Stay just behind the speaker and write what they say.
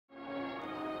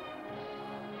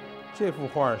这幅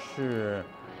画是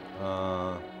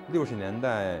60年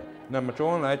代，那么周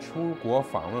恩来出国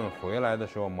访问回来的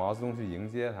时候，毛泽东去迎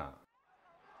接他。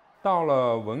到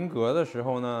了文革的时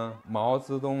候呢，毛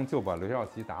泽东就把刘少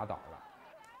奇打倒了，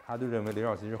他就认为刘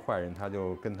少奇是坏人，他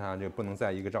就跟他就不能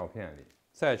在一个照片里。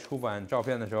再出版照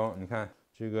片的时候，你看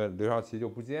这个刘少奇就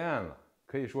不见了，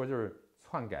可以说就是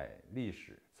篡改历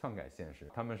史、篡改现实，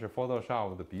他们是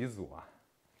Photoshop 的鼻祖啊。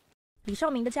李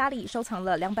少民的家里收藏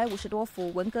了250多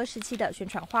幅文革时期的宣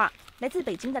传画。来自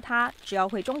北京的他，只要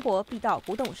回中国，必到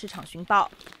古董市场寻宝。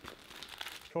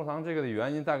收藏这个的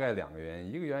原因大概2个原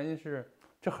因，一个原因是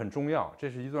这很重要，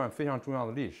这是一段非常重要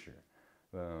的历史，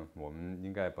我们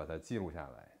应该把它记录下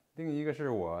来。另一个是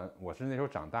我是那时候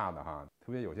长大的哈，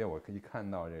特别有些我可以看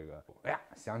到这个，哎呀，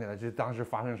想起来这当时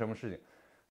发生什么事情。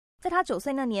在他9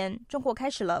岁那年，中国开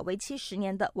始了为期10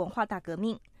年的文化大革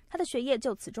命。他的学业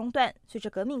就此中断，随着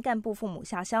革命干部父母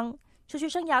下乡，求学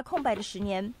生涯空白的10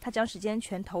年，他将时间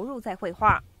全投入在绘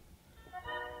画。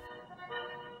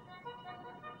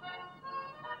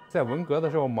在文革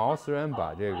的时候，毛虽然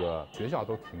把这个学校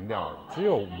都停掉了，只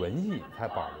有文艺才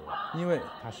保留，因为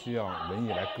他需要文艺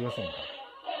来歌颂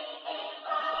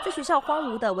他。在学校荒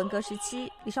芜的文革时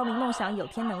期，李少民梦想有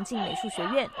天能进美术学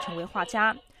院，成为画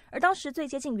家。而当时最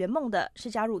接近圆梦的是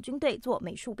加入军队做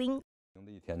美术兵。的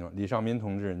一天中，李少民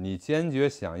同志，你坚决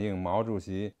响应毛主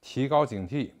席提高警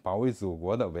惕、保卫祖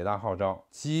国的伟大号召，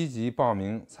积极报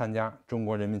名参加中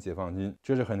国人民解放军，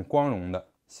这是很光荣的。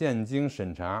现经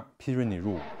审查，批准你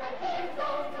入伍。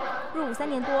入伍3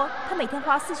年多，他每天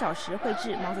花4小时绘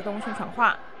制毛泽东宣传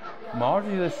画。毛主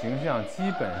席的形象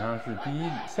基本上是第一，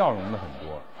笑容的很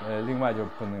多，另外就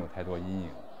不能有太多阴影，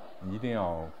一定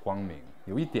要光明，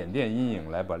有一点点阴影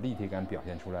来把立体感表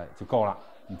现出来就够了。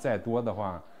你再多的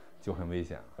话就很危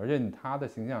险，而且他的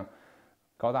形象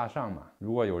高大上嘛，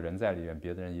如果有人在里面，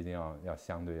别的人一定要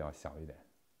相对要小一点。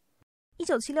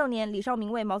1976年，李少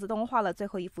民为毛泽东画了最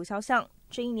后一幅肖像。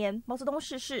这一年，毛泽东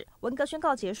逝世，文革宣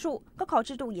告结束，高考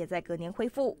制度也在隔年恢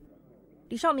复。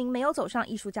李少民没有走上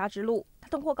艺术家之路，他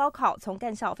通过高考从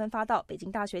干校分发到北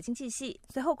京大学经济系，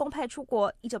随后公派出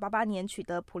国。1988年取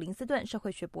得普林斯顿社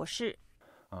会学博士。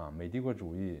美帝国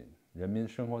主义，人民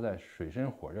生活在水深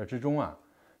火热之中啊，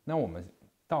那我们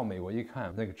到美国一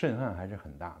看，那个震撼还是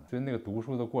很大的。所以那个读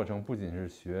书的过程不仅是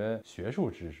学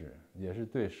术知识，也是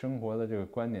对生活的这个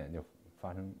观点就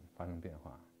发生变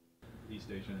化。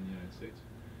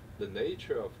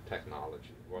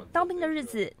当兵的日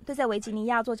子，对在维吉尼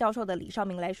亚做教授的李少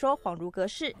民来说恍如隔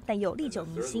世，但又历久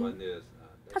弥新。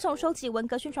他从收集文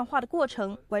革宣传画的过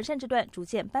程，完善这段逐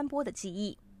渐斑驳的记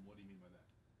忆。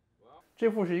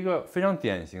这幅是一个非常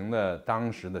典型的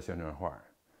当时的宣传画，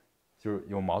就是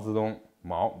有毛泽东。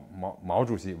毛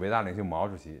主席，伟大领袖毛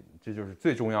主席，这就是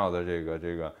最重要的这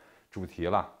个主题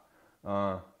了。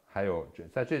还有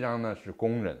在这张呢是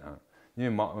工人啊，因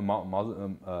为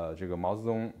这个毛泽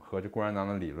东和这共产党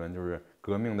的理论就是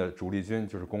革命的主力军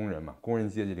就是工人嘛，工人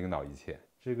阶级领导一切。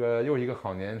这个又一个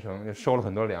好年成，收了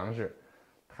很多粮食。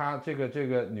他这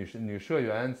个女社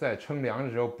员在称粮食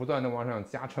的时候不断的往上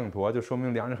加秤砣，就说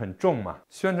明粮食很重嘛。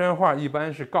宣传画一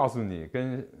般是告诉你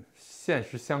跟现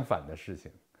实相反的事情。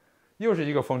又是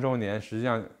一个丰收年，实际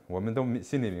上我们都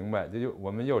心里明白，我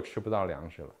们又吃不到粮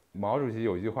食了。毛主席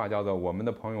有一句话叫做"我们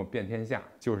的朋友遍天下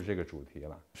"，就是这个主题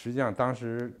了。实际上，当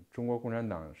时中国共产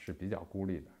党是比较孤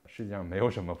立的，实际上没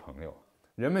有什么朋友。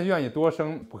人们愿意多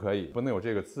生不可以，不能有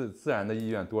这个自然的意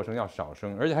愿多生，要少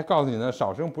生，而且还告诉你呢，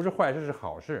少生不是坏事，是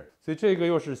好事。所以这个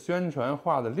又是宣传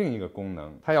画的另一个功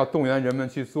能，它要动员人们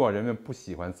去做人们不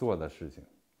喜欢做的事情。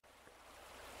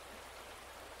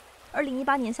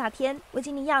2018年夏天，维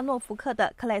吉尼亚诺福克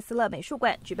的克莱斯勒美术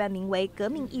馆举办名为“革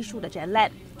命艺术”的展览，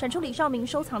展出李少民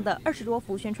收藏的20多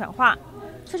幅宣传画。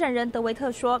策展人德维特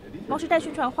说，毛时代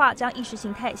宣传画将意识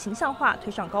形态形象化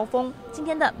推上高峰，今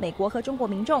天的美国和中国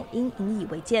民众应引以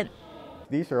为戒。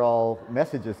These are all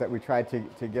messages that we try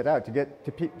to get out,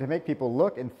 to make people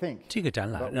look and think. 这个展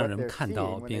览让人们看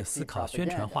到并思考宣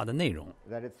传画的内容。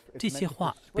这些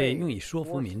画被用以说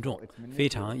服民众，非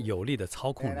常有力地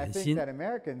操控人心。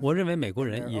我认为美国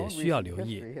人也需要留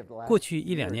意，过去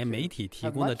1-2年媒体提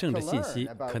供的政治信息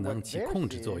可能起控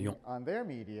制作用。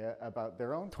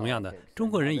同样的，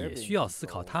中国人也需要思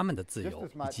考他们的自由，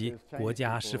以及国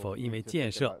家是否因为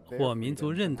建设或民族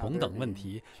认同等问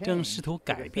题，正试图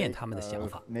改变他们的想法。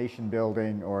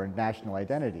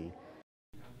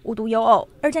无独有偶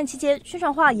，2战期间，宣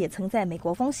传画也曾在美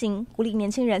国风行，鼓励年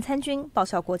轻人参军，报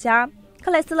效国家。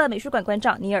克莱斯勒美术馆馆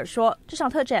长尼尔说：“这场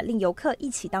特展令游客忆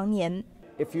起当年。”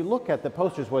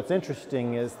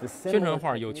宣传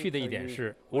画有趣的一点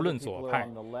是，无论左派、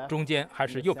中间还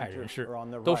是右派人士，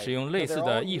都使用类似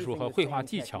的艺术和绘画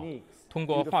技巧，通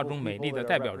过画中美丽的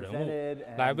代表人物，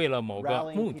来为了某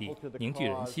个目的凝聚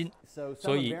人心。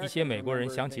所以，一些美国人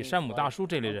想起山姆大叔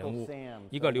这类人物，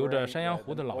一个留着山羊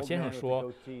胡的老先生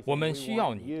说：“我们需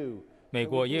要你。”美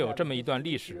国也有这么一段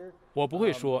历史，我不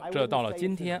会说这到了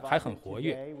今天还很活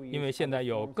跃，因为现在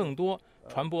有更多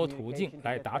传播途径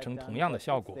来达成同样的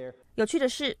效果。有趣的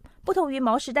是，不同于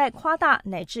毛时代夸大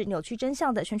乃至扭曲真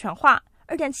相的宣传画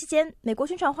，2战期间，美国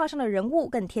宣传画上的人物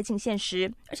更贴近现实，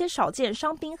而且少见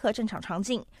伤兵和战场场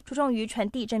景，注重于传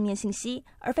递正面信息，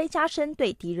而非加深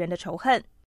对敌人的仇恨。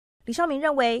李少民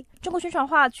认为，中国宣传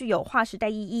画具有划时代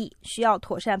意义，需要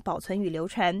妥善保存与流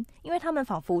传，因为他们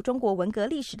仿佛中国文革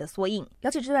历史的缩影。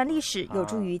了解这段历史，有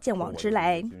助于鉴往知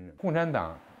来。共产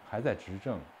党还在执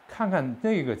政，看看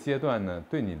那个阶段呢，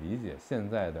对你理解现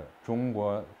在的中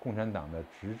国共产党的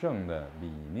执政的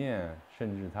理念，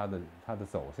甚至它的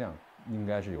走向，应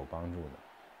该是有帮助的。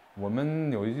我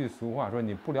们有一句俗话说，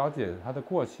你不了解它的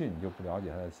过去，你就不了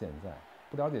解它的现在。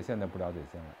不了解现在，不了解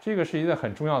将来，这个是一个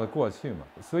很重要的过去嘛。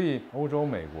所以欧洲、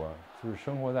美国就是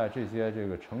生活在这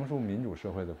个成熟民主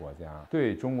社会的国家，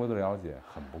对中国的了解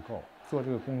很不够。做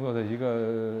这个工作的一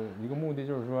个目的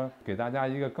就是说，给大家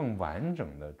一个更完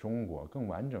整的中国，更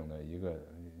完整的一个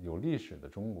有历史的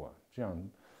中国，这样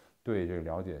对这个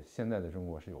了解现在的中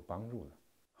国是有帮助的。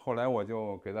后来我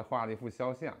就给他画了一幅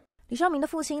肖像。李少民的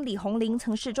父亲李鸿霖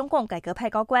曾是中共改革派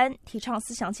高官，提倡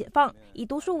思想解放，以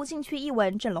读书无禁区一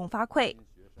文振聋发聩。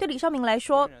对李少民来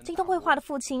说，精通绘画的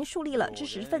父亲树立了知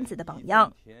识分子的榜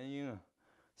样。田英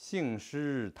兴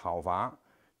师讨伐，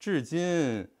至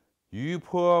今余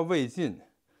波未尽，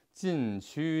禁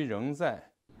区仍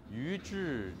在，余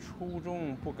志初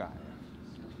衷不改。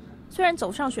虽然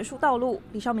走上学术道路，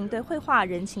李少民对绘画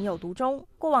仍情有独钟。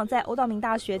过往在欧道明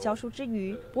大学教书之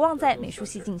余，不忘在美术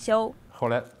系进修。后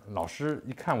来老师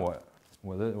一看我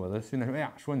的训练说，哎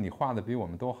呀，说你画的比我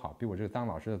们都好，比我这个当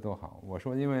老师的都好。我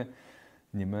说，因为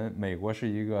你们美国是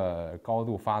一个高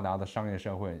度发达的商业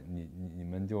社会，你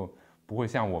们就不会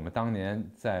像我们当年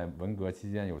在文革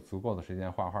期间有足够的时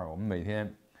间画画。我们每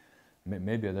天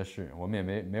没别的事，我们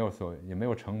也没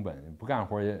有成本，不干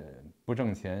活也不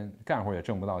挣钱，干活也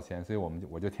挣不到钱，所以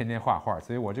我就天天画画。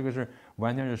所以我这个是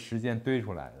完全是时间堆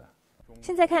出来的。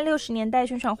现在看60年代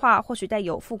宣传画，或许带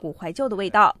有复古怀旧的味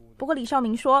道。不过李少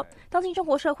民说，当今中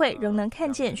国社会仍能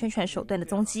看见宣传手段的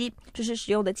踪迹，只是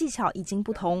使用的技巧已经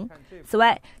不同。此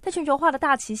外，在全球化的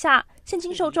大旗下，现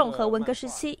今受众和文革时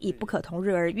期已不可同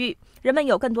日而语，人们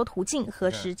有更多途径核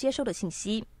实接收的信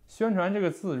息。宣传这个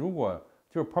字，如果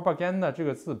就是 propaganda 这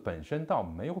个字本身倒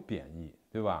没有贬义，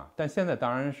对吧？但现在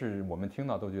当然是我们听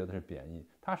到都觉得是贬义，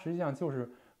它实际上就是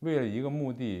为了一个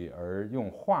目的而用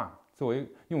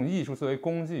艺术作为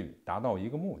工具达到一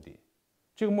个目的，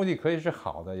这个目的可以是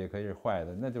好的，也可以是坏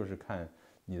的，那就是看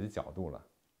你的角度了，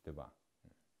对吧？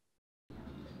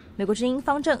美国之音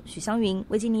方正、许湘云，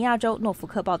维吉尼亚州诺福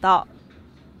克报道。